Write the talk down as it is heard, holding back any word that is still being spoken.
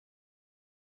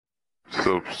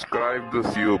Subscribe the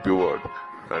COP word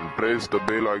and press the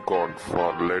bell icon for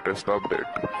latest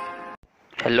update.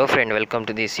 Hello friend, welcome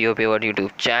to the COP word YouTube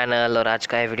channel. और आज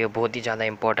का ये video बहुत ही ज़्यादा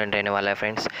important रहने वाला है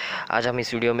फ्रेंड्स। आज हम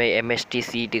इस वीडियो में MST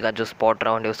CET का जो स्पॉट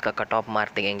राउंड है उसका कट ऑफ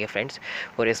मार्क देखेंगे फ्रेंड्स।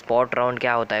 और ये स्पॉट राउंड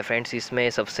क्या होता है फ्रेंड्स, इसमें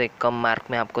सबसे कम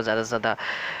मार्क में आपको ज़्यादा से ज़्यादा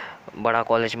बड़ा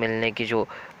कॉलेज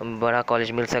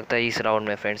मिल सकता है इस राउंड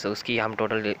में फ्रेंड्स। उसकी हम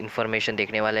टोटल इन्फॉर्मेशन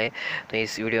देखने वाले हैं। तो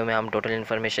इस वीडियो में हम टोटल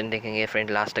इन्फॉर्मेशन देखेंगे फ्रेंड।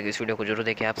 लास्ट तक इस वीडियो को जरूर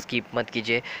देखें, आप स्किप मत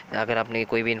कीजिए। अगर आपने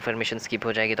कोई भी इन्फॉर्मेशन स्किप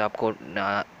हो जाएगी तो आपको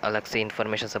अलग से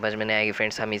इन्फॉर्मेशन समझ में नहीं आएगी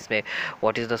फ्रेंड्स। हम इसमें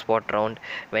what is the spot round,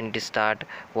 when it start,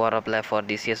 और अप्लाई फॉर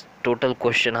दिस, ये टोटल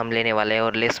क्वेश्चन हम लेने वाले हैं।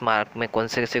 और लेस मार्क में कौन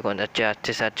से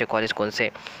अच्छे से अच्छे कॉलेज कौन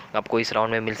से आपको इस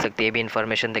राउंड में मिल सकती है, ये भी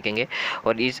इन्फॉर्मेशन देखेंगे।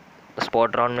 और इस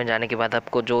स्पॉट राउंड में जाने के बाद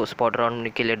आपको जो स्पॉट राउंड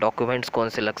के लिए डॉक्यूमेंट्स कौन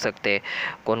से लग सकते हैं,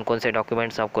 कौन कौन से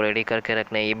डॉक्यूमेंट्स आपको रेडी करके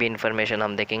रखने हैं, ये भी इन्फॉर्मेशन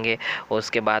हम देखेंगे। और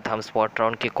उसके बाद हम स्पॉट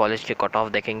राउंड के कॉलेज के कट ऑफ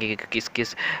देखेंगे कि किस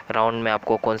किस राउंड में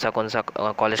आपको कौन सा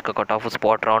कॉलेज का कट ऑफ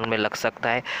स्पॉट राउंड में लग सकता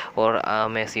है। और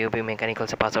मैं COP मैकेनिकल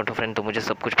से पास आउट हूँ फ्रेंड, तो मुझे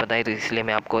सब कुछ पता है, तो इसलिए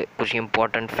मैं आपको कुछ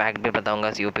इंपॉर्टेंट फैक्ट भी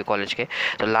बताऊँगा COP कॉलेज के।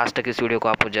 तो लास्ट तक इस वीडियो को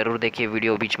आप जरूर देखिए,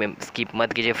 वीडियो बीच में स्किप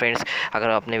मत कीजिए फ्रेंड्स। अगर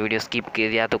आपने वीडियो स्किप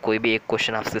किया तो कोई भी एक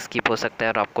क्वेश्चन आपसे स्किप हो सकता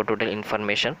है और आपको टोटल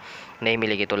इन्फॉर्मेशन नहीं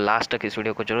मिलेगी। तो लास्ट तक इस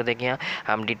वीडियो को जरूर देखिए,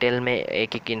 हम डिटेल में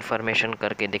एक एक इन्फॉर्मेशन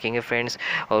करके देखेंगे फ्रेंड्स।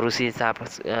 और उसी हिसाब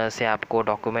से आपको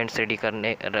डॉक्यूमेंट्स रेडी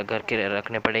करके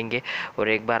रखने पड़ेंगे। और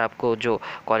एक बार आपको जो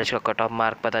कॉलेज का कट ऑफ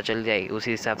मार्क पता चल जाए,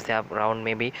 उसी हिसाब से आप राउंड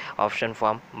में भी ऑप्शन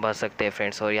फॉर्म भर सकते हैं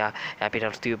फ्रेंड्स। और या फिर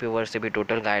आप COP वर्ड से भी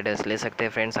टोटल गाइडेंस ले सकते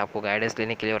हैं फ्रेंड्स। आपको गाइडेंस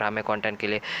लेने के लिए और हमें कॉन्टेंट के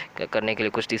लिए करने के लिए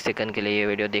कुछ 30 सेकंड के लिए ये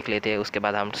वीडियो देख लेते हैं, उसके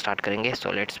बाद हम स्टार्ट करेंगे।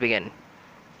 So let's begin.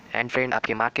 And friend,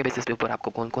 आपके मार्क के बेसिस के ऊपर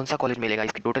आपको कौन कौन सा कॉलेज मिलेगा,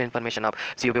 इसकी टोटल इन्फॉर्मेशन आप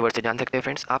COP वर्ड से जान सकते हैं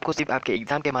फ्रेंड्स। आपको सिर्फ आपके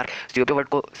एग्जाम के मार्क COP वर्ड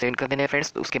को सेंड कर देने हैं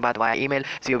फ्रेंड्स। उसके बाद वाया ईमेल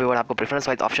COP वर्ड आपको preference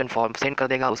wise option form send कर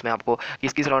देगा। उसमें आपको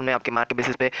किस राउंड में आपके मार्क के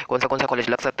बेसिस पे कौन सा कॉलेज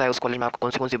लग सकता है, उस कॉलेज में आपको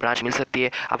कौन सी ब्रांच मिल सकती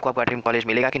है, आपको आपका ड्रीम कॉलेज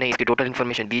मिलेगा कि नहीं, इसकी टोटल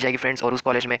इन्फॉर्मेशन दी जाएगी फ्रेंड्स। और उस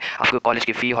कॉलेज में आपको कॉलेज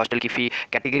की फ़ी, हॉस्टल की फ़ी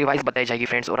कैटेगरी वाइज बताई जाएगी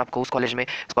फ्रेंड्स। और आपको उस कॉलेज में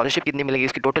स्कॉलरशिप कितनी मिलेगी,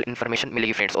 इसकी टोटल इन्फॉर्मेशन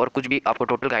मिलेगी फ्रेंड्स। और कुछ भी आपको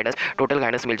टोटल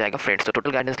गाइडेंस मिल जाएगा फ्रेंड्स। तो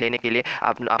टोटल गाइडेंस लेने के लिए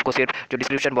आपको सिर्फ जो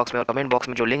डिस्क्रिप्शन बॉक्स में और कमेंट बॉक्स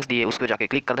में जो लिंक्स दिए उसको जाके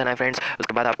क्लिक कर देना है फ्रेंड्स।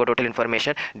 उसके बाद आपको टोटल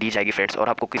इन्फॉर्मेशन दी जाएगी फ्रेंड्स। और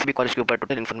आपको किसी भी कॉलेज के ऊपर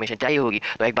टोटल इन्फॉर्मेशन चाहिए होगी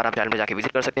तो एक बार आप चैनल पे जाके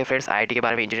विजिट कर सकते हैं फ्रेंड्स। IIT के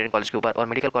बारे में, इंजीनियरिंग कॉलेज के ऊपर और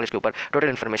मेडिकल कॉलेज के ऊपर टोटल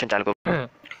इन्फॉर्मेशन चैनल को।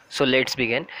 So let's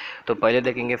begin. तो पहले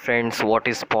देखेंगे friends what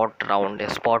is spot round.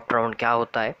 Spot round क्या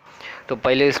होता है, तो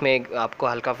पहले इसमें आपको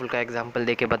हल्का फुल्का एग्जांपल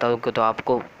देके बताऊँ कि तो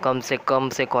आपको कम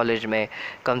से कॉलेज में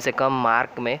कम से कम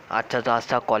मार्क में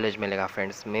अच्छा कॉलेज मिलेगा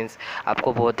फ्रेंड्स। मींस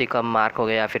आपको बहुत ही कम मार्क हो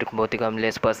गया या फिर बहुत ही कम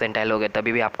लेस परसेंटाइल हो गया,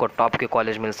 तभी भी आपको टॉप के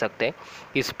कॉलेज मिल सकते हैं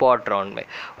इस स्पॉट राउंड में।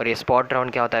 और ये स्पॉट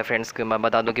राउंड क्या होता है फ्रेंड्स कि मैं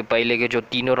बता दूं कि पहले के जो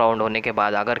तीनों राउंड होने के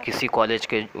बाद अगर किसी कॉलेज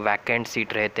के वैकेंट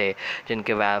सीट रहते,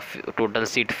 जिनके टोटल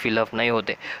सीट फिलअप नहीं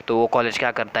होते, तो वो कॉलेज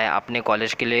क्या करता है, अपने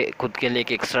कॉलेज के लिए खुद के लिए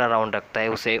एक एक्स्ट्रा राउंड रखता है,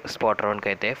 उसे स्पॉट राउंड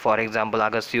कहते हैं। फॉर एग्जांपल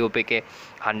अगर COP के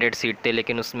 100 सीट थे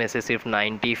लेकिन उसमें से सिर्फ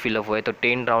 90 फिलअप हुए, तो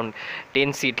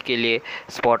 10 सीट के लिए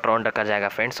स्पॉट राउंड रखा जाएगा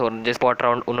फ्रेंड्स। और जो स्पॉट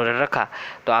राउंड उन्होंने रखा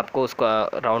तो आपको उसको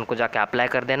राउंड को जाके अप्लाई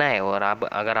कर देना है। और आप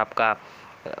अगर आपका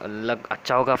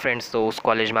अच्छा होगा फ्रेंड्स तो उस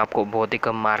कॉलेज में आपको बहुत ही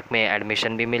कम मार्क में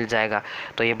एडमिशन भी मिल जाएगा।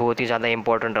 तो ये बहुत ही ज़्यादा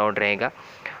इंपॉर्टेंट राउंड रहेगा।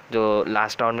 जो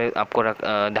लास्ट राउंड में आपको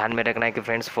ध्यान में रखना है कि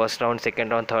friends first round,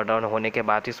 second round, third round होने के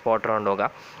बाद ही स्पॉट राउंड होगा।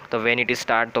 तो व्हेन इट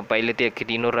स्टार्ट, तो पहले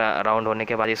तीनों राउंड होने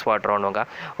के बाद ही स्पॉट राउंड होगा।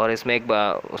 और इसमें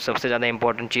एक सबसे ज़्यादा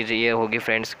इंपॉर्टेंट चीज़ ये होगी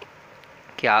फ्रेंड्स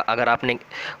कि अगर आपने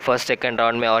फर्स्ट सेकंड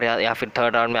राउंड में और या फिर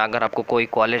थर्ड राउंड में अगर आपको कोई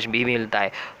कॉलेज भी मिलता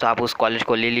है तो आप उस कॉलेज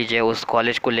को ले लीजिए। उस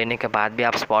कॉलेज को लेने के बाद भी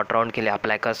आप स्पॉट राउंड के लिए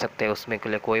अप्लाई कर सकते हैं, उसमें के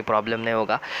लिए कोई प्रॉब्लम नहीं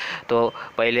होगा। तो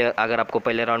पहले अगर आपको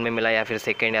पहले राउंड में मिला या फिर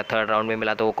सेकेंड या थर्ड राउंड में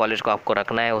मिला तो वो कॉलेज को आपको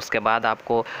रखना है। उसके बाद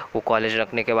आपको वो कॉलेज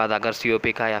रखने के बाद अगर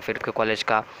COP का या फिर कॉलेज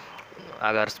का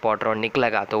अगर स्पॉट राउंड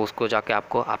निकलेगा तो उसको जाके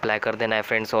आपको अप्लाई कर देना है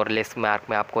फ्रेंड्स। और लेस मार्क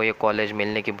में आपको ये कॉलेज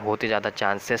मिलने की बहुत ही ज़्यादा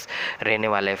चांसेस रहने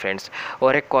वाले हैं फ्रेंड्स।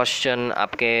 और एक क्वेश्चन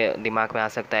आपके दिमाग में आ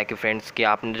सकता है कि फ्रेंड्स कि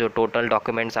आपने जो टोटल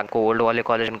डॉक्यूमेंट्स आपको ओल्ड वाले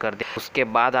कॉलेज में कर दिए, उसके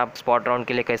बाद आप स्पॉट राउंड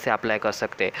के लिए कैसे अप्लाई कर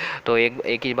सकते हैं। तो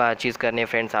एक ही बात चीज़ करनी है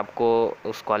फ्रेंड्स, आपको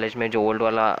उस कॉलेज में जो ओल्ड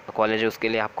वाला कॉलेज है उसके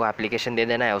लिए आपको एप्लीकेशन दे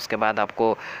देना है। उसके बाद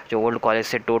आपको जो ओल्ड कॉलेज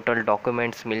से टोटल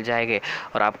डॉक्यूमेंट्स मिल जाएंगे।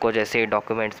 और आपको जैसे ही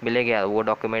डॉक्यूमेंट्स मिलेंगे वो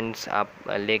डॉक्यूमेंट्स आप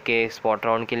लेके स्पॉट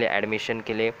राउंड के लिए एडमिशन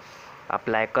के लिए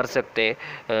अप्लाई कर सकते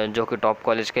हैं। जो कि टॉप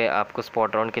कॉलेज के आपको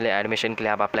स्पॉट राउंड के लिए एडमिशन के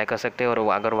लिए आप अप्लाई कर सकते हैं। और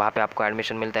अगर वहाँ पे आपको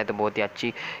एडमिशन मिलता है तो बहुत ही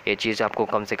अच्छी ये चीज़ आपको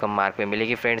कम से कम मार्क में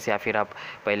मिलेगी फ्रेंड्स। या फिर आप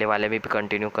पहले वाले भी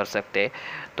कंटिन्यू कर सकते हैं।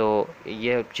 तो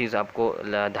ये चीज़ आपको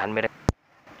ध्यान में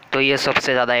तो ये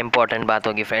सबसे ज़्यादा इंपॉर्टेंट बात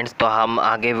होगी फ्रेंड्स। तो हम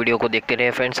आगे वीडियो को देखते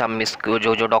रहे फ्रेंड्स। हम इसको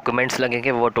जो जो डॉक्यूमेंट्स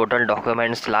लगेंगे वो टोटल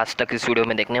डॉक्यूमेंट्स लास्ट तक इस वीडियो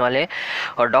में देखने वाले हैं,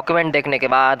 और डॉक्यूमेंट देखने के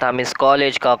बाद हम इस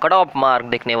कॉलेज का कट ऑफ मार्क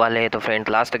देखने वाले हैं। तो फ्रेंड्स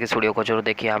लास्ट तक इस वीडियो को जरूर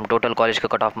देखिए। हम टोटल कॉलेज का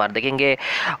कट ऑफ मार्क देखेंगे,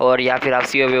 और या फिर आप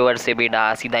COEP व्यूअर से भी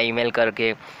सीधा ईमेल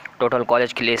करके टोटल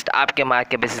कॉलेज की लिस्ट आपके मार्क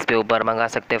के बेसिस पे ऊपर मंगा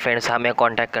सकते हैं फ्रेंड्स। हमें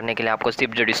कांटेक्ट करने के लिए आपको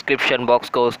सिर्फ जो डिस्क्रिप्शन बॉक्स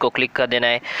को उसको क्लिक कर देना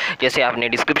है। जैसे आपने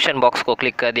डिस्क्रिप्शन बॉक्स को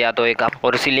क्लिक कर दिया तो एक आप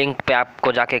और उसी लिंक पे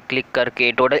आपको जाके क्लिक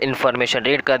करके टोटल इन्फॉर्मेशन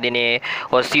रीड कर देनी है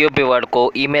और COEP वर्ड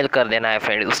को ईमेल कर देना है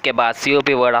फ्रेंड्स। उसके बाद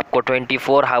COEP वर्ड आपको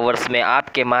 24 आवर्स में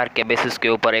आपके मार्क के बेसिस के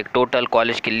ऊपर एक टोटल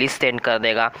कॉलेज की लिस्ट सेंड कर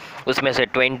देगा। उसमें से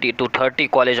 20 to 30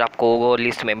 कॉलेज आपको वो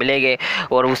लिस्ट में मिलेंगे,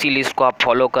 और उसी लिस्ट को आप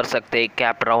फॉलो कर सकते हैं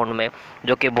कैप राउंड में,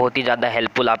 जो कि बहुत ही ज़्यादा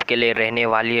हेल्पफुल आपके लिए रहने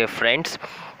वाली है फ्रेंड्स।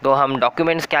 तो हम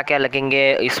डॉक्यूमेंट्स क्या क्या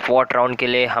लगेंगे इस स्पॉट राउंड के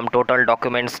लिए, हम टोटल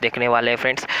डॉक्यूमेंट्स देखने वाले हैं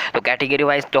फ्रेंड्स। तो कैटेगरी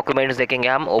वाइज डॉक्यूमेंट्स देखेंगे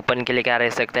हम। ओपन के लिए क्या रह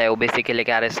सकता है, OBC के लिए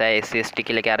क्या रह सकता है, SC ST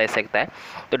के लिए क्या रह सकता है।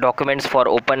 तो डॉक्यूमेंट्स फॉर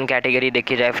ओपन कैटेगरी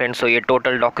देखी जाए फ्रेंड्स, तो ये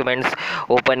टोटल डॉक्यूमेंट्स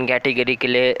ओपन कैटेगरी के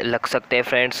लिए लग सकते हैं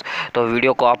फ्रेंड्स। तो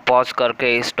वीडियो को आप पॉज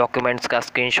करके इस डॉक्यूमेंट्स का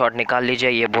स्क्रीनशॉट निकाल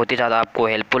लीजिए, ये बहुत ही ज़्यादा आपको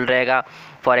हेल्पफुल रहेगा।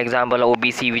 फॉर एग्जांपल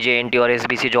OBC, VJTI और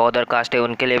SBC जो अदर कास्ट है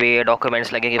उनके लिए भी ये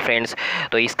डॉक्यूमेंट्स लगेंगे फ्रेंड्स।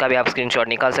 तो इसका भी आप स्क्रीनशॉट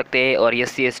निकाल सकते हैं। और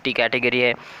SC ST कैटेगरी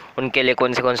है उनके लिए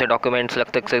कौन से डॉक्यूमेंट्स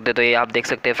लग सकते हैं, तो ये आप देख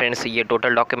सकते हैं फ्रेंड्स। ये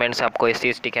टोटल डॉक्यूमेंट्स आपको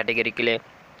SC ST कैटेगरी के लिए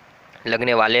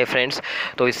लगने वाले हैं फ्रेंड्स।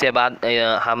 तो इससे बाद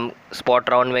हम स्पॉट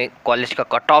राउंड में कॉलेज का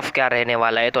कट ऑफ क्या रहने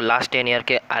वाला है, तो लास्ट 10 ईयर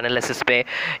के एनालिसिस पे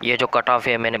ये जो कट ऑफ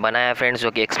है मैंने बनाया है फ्रेंड्स,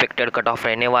 जो कि एक्सपेक्टेड कट ऑफ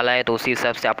रहने वाला है। तो उसी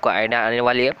हिसाब से आपको आइडिया आने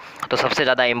वाली है। तो सबसे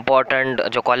ज़्यादा इंपॉर्टेंट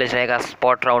जो कॉलेज रहेगा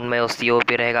स्पॉट राउंड में वो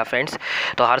COEP रहेगा फ्रेंड्स।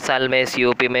 तो हर साल में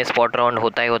COEP में स्पॉट राउंड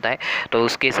होता है। तो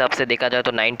उसके हिसाब से देखा जाए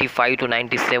तो 95 to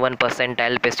 97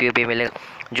 परसेंटाइल पे COEP मिलेगा।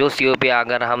 जो COEP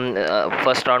अगर हम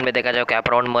फर्स्ट राउंड में देखा जाए कैप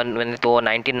राउंड में तो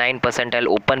 99 परसेंटाइल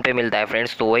ओपन पे मिलता है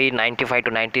फ्रेंड्स। तो वही 95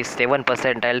 to 97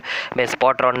 परसेंटाइल में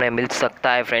स्पॉट राउंड में मिल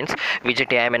सकता है फ्रेंड्स।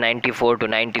 VJTI में 94 to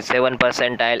 97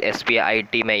 परसेंटाइल,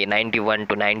 SPIT में 91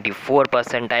 to 94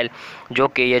 परसेंटाइल, जो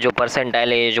कि ये जो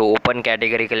परसेंटाइल है जो ओपन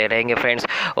कैटेगरी के लिए रहेंगे फ्रेंड्स।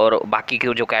 और बाकी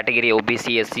की जो कैटेगरी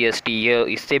OBC, SC ST ये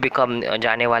इससे भी कम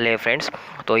जाने वाले हैं फ्रेंड्स।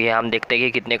 तो ये हम देखते हैं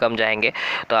कि कितने कम जाएंगे।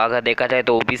 तो अगर देखा जाए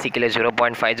तो OBC के लिए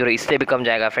 0.50, इससे भी कम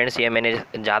जाएगा फ्रेंड्स, ये मैंने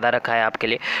ज़्यादा रखा है आपके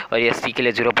लिए। और SC के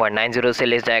लिए 0.90 से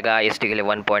लेस जाएगा, ST के लिए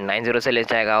 1.90 से लेस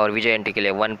जाएगा, और VJTI के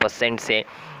लिए 1% से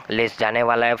लेस जाने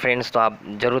वाला है फ्रेंड्स। तो आप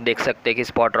ज़रूर देख सकते हैं कि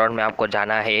स्पॉट राउंड में आपको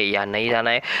जाना है या नहीं जाना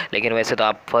है। लेकिन वैसे तो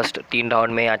आप फर्स्ट 3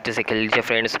 राउंड में अच्छे से खेल लीजिए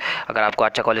फ्रेंड्स। अगर आपको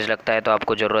अच्छा कॉलेज लगता है तो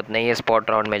आपको ज़रूरत नहीं है स्पॉट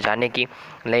राउंड में जाने की।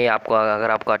 नहीं आपको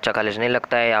अगर आपको अच्छा कॉलेज नहीं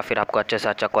लगता है या फिर आपको अच्छे से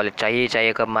अच्छा कॉलेज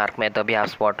चाहिए कम मार्क में, तभी आप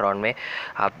स्पॉट राउंड में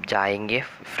आप जाएंगे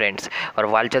फ्रेंड्स। और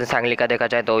वालचंद सांगली का देखा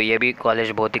जाए तो ये भी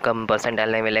कॉलेज बहुत ही कम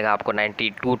परसेंटाइल नहीं मिलेगा आपको,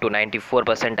 92 to 94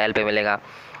 परसेंटाइल पे मिलेगा।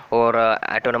 और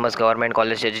autonomous government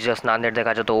college just Nanded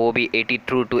देखा जाए तो वो भी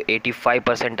 82 to 85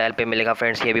 परसेंटाइल पे मिलेगा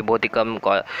फ्रेंड्स। ये भी बहुत ही कम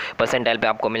परसेंटाइल पे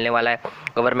आपको मिलने वाला है।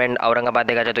 गवर्नमेंट औरंगाबाद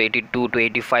देखा जाए तो 82 to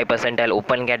 85 परसेंटाइल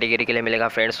ओपन कैटेगरी के लिए मिलेगा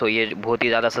फ्रेंड्स। तो ये बहुत ही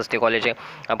ज़्यादा सस्ते कॉलेज है,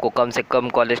 आपको कम से कम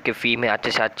कॉलेज के फ़ी में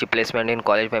अच्छे से अच्छी प्लेसमेंट इन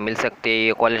कॉलेज में मिल सकती है।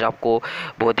 ये कॉलेज आपको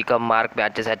बहुत ही कम मार्क पे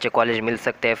अच्छे से अच्छे कॉलेज मिल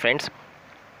सकते हैं फ्रेंड्स।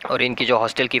 और इनकी जो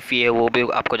हॉस्टल की फ़ी है वो भी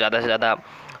आपको ज़्यादा से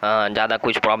ज़्यादा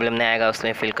कुछ प्रॉब्लम नहीं आएगा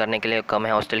उसमें फिल करने के लिए, कम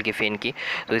है हॉस्टल की फ़ी इनकी।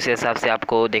 तो इस हिसाब से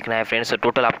आपको देखना है फ्रेंड्स। तो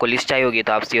टोटल आपको लिस्ट चाहिए होगी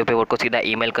तो आप COEP बोर्ड को सीधा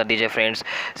ईमेल कर दीजिए फ्रेंड्स।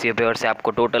 COEP बोर्ड से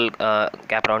आपको टोटल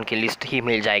कैप राउंड की लिस्ट ही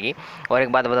मिल जाएगी। और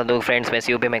एक बात बता दूँ फ्रेंड्स, मैं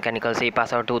COEP मैकेनिकल से ही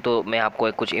पास आउट हूँ, तो मैं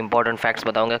आपको कुछ इंपॉर्टेंट फैक्ट्स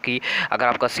बताऊँगा कि अगर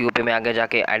आपका COEP में आगे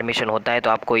जाके एडमिशन होता है तो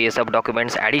आपको ये सब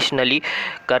डॉक्यूमेंट्स एडिशनली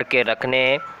करके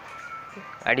रखने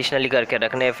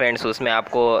हैं फ्रेंड्स। उसमें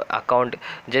आपको अकाउंट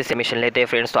जैसे एडमिशन लेते हैं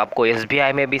फ्रेंड्स तो आपको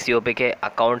SBI में भी COEP के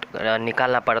अकाउंट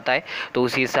निकालना पड़ता है। तो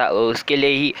उसके लिए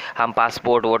ही हम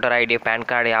passport, voter ID, pan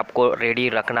card आपको रेडी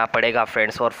रखना पड़ेगा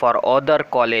फ्रेंड्स। और फॉर अदर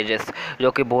कॉलेजेस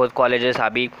जो कि बहुत कॉलेजेस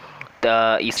अभी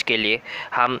इसके लिए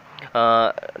हम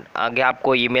आगे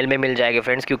आपको ईमेल में मिल जाएगा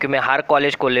फ्रेंड्स, क्योंकि मैं हर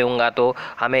कॉलेज को लूँगा तो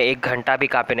हमें 1 घंटा भी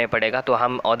काफी नहीं पड़ेगा। तो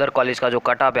हम अदर कॉलेज का जो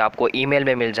कट ऑफ है आपको ईमेल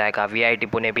में मिल जाएगा। VIT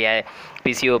Pune,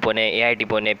 PCCOE Pune, AIT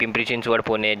Pune, Pimpri Chinchwad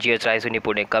Pune, GH Raisoni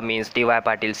Pune, Cummins, TY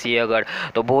Patil, Sinhagad,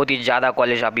 तो बहुत ही ज़्यादा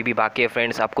कॉलेज अभी भी बाकी है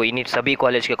फ्रेंड्स। आपको इन सभी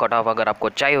कॉलेज के कट ऑफ अगर आपको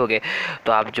चाहिए होगे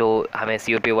तो आप जो हमें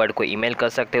COEP वर्ड को ईमेल कर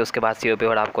सकते हैं। उसके बाद COEP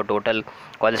वर्ड आपको टोटल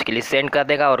कॉलेज की लिस्ट सेंड कर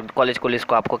देगा, और कॉलेज को लिस्ट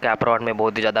को आपको कैप राउंड में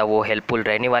बहुत ही ज़्यादा वो हेल्पफुल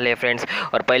रहने वाले हैं फ्रेंड्स।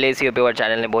 और पहले ही COEP वर्ड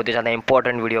चैनल ने बहुत ही ज़्यादा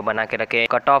इंपॉर्टेंट वीडियो बना के रखे,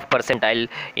 cut off percentile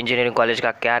engineering college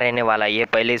का क्या रहने वाला है ये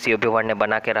पहले ही COEP वर्ड ने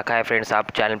बना के रखा है फ्रेंड्स।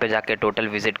 आप चैनल पे जाके टोटल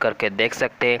विजिट करके देख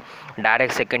सकते हैं।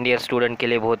 डायरेक्ट सेकंड ईयर स्टूडेंट के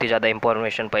लिए बहुत ही ज़्यादा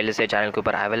इंफॉर्मेशन पहले से चैनल के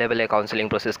ऊपर अवेलेबल है। काउंसलिंग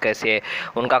प्रोसेस कैसे है,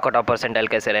 उनका कट ऑफ परसेंटाइल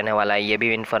कैसे रहने वाला है, ये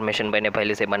भी इन्फॉर्मेशन मैंने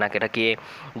पहले से बना के रखी है।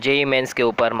 JEE मेंस के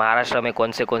ऊपर महाराष्ट्र में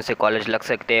कौन से कॉलेज लग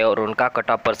सकते हैं और उनका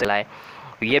कट ऑफ परसेंटाइल है,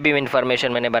 ये भी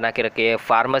इन्फॉर्मेशन मैंने बना के रखी है।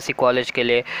 फार्मेसी कॉलेज के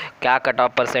लिए क्या कट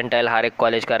ऑफ परसेंटाइल हर एक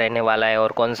कॉलेज का रहने वाला है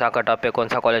और कौन सा कट ऑफ पे कौन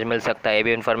सा कॉलेज मिल सकता है, ये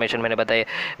भी इन्फॉर्मेशन मैंने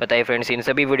बताई फ्रेंड्स। इन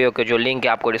सभी वीडियो के जो लिंक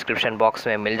है आपको डिस्क्रिप्शन बॉक्स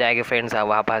में मिल जाएगी फ्रेंड्स, आप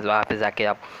वहाँ पे जाके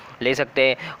आप ले सकते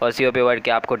हैं। और COEP वर्ड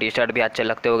के आपको टी-शर्ट भी अच्छे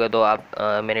लगते होंगे तो आप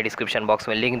मैंने डिस्क्रिप्शन बॉक्स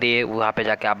में लिंक दिए, वहाँ पे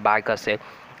जाके आप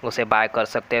उसे बाय कर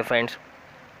सकते हैं फ्रेंड्स।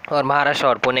 और महाराष्ट्र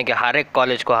और पुणे के हर एक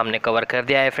कॉलेज को हमने कवर कर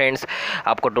दिया है फ्रेंड्स।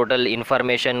 आपको टोटल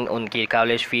इन्फॉर्मेशन, उनकी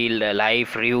college field,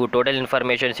 life review, total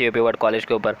information COEP word college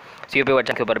के ऊपर, COEP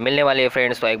वर्ड के ऊपर मिलने वाली है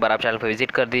फ्रेंड्स। तो एक बार आप चैनल पर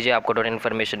विजिट कर दीजिए, आपको टोटल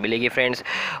इन्फॉर्मेशन मिलेगी फ्रेंड्स।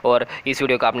 और इस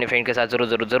वीडियो को अपने फ्रेंड के साथ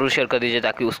ज़रूर शेयर कर दीजिए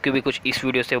ताकि उसकी भी कुछ इस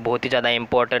वीडियो से बहुत ही ज़्यादा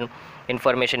इंपॉर्टेंट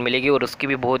इन्फॉर्मेशन मिलेगी और उसकी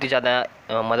भी बहुत ही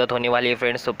ज़्यादा मदद होने वाली है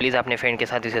फ्रेंड्स। तो प्लीज़ अपने फ्रेंड के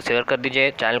साथ इसे शेयर कर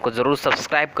दीजिए, चैनल को ज़रूर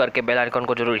सब्सक्राइब करके बेल आइकन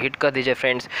को ज़रूर हिट कर दीजिए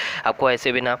फ्रेंड्स। आपको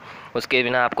उसके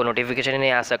बिना आपको नोटिफिकेशन ही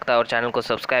नहीं आ सकता। और चैनल को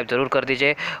सब्सक्राइब ज़रूर कर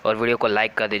दीजिए और वीडियो को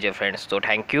लाइक कर दीजिए फ्रेंड्स। तो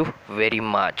thank you very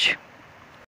much.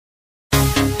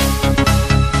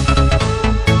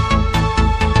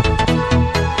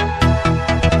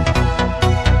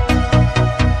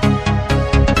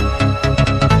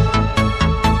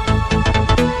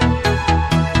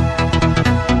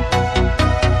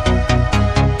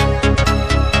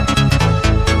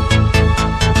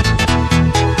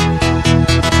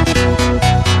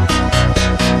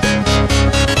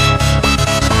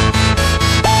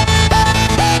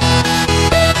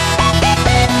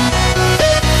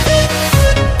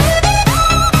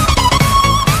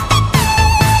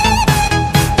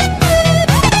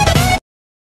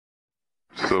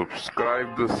 Subscribe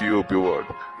the COEP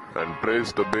word and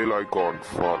press the bell icon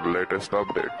for latest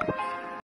update.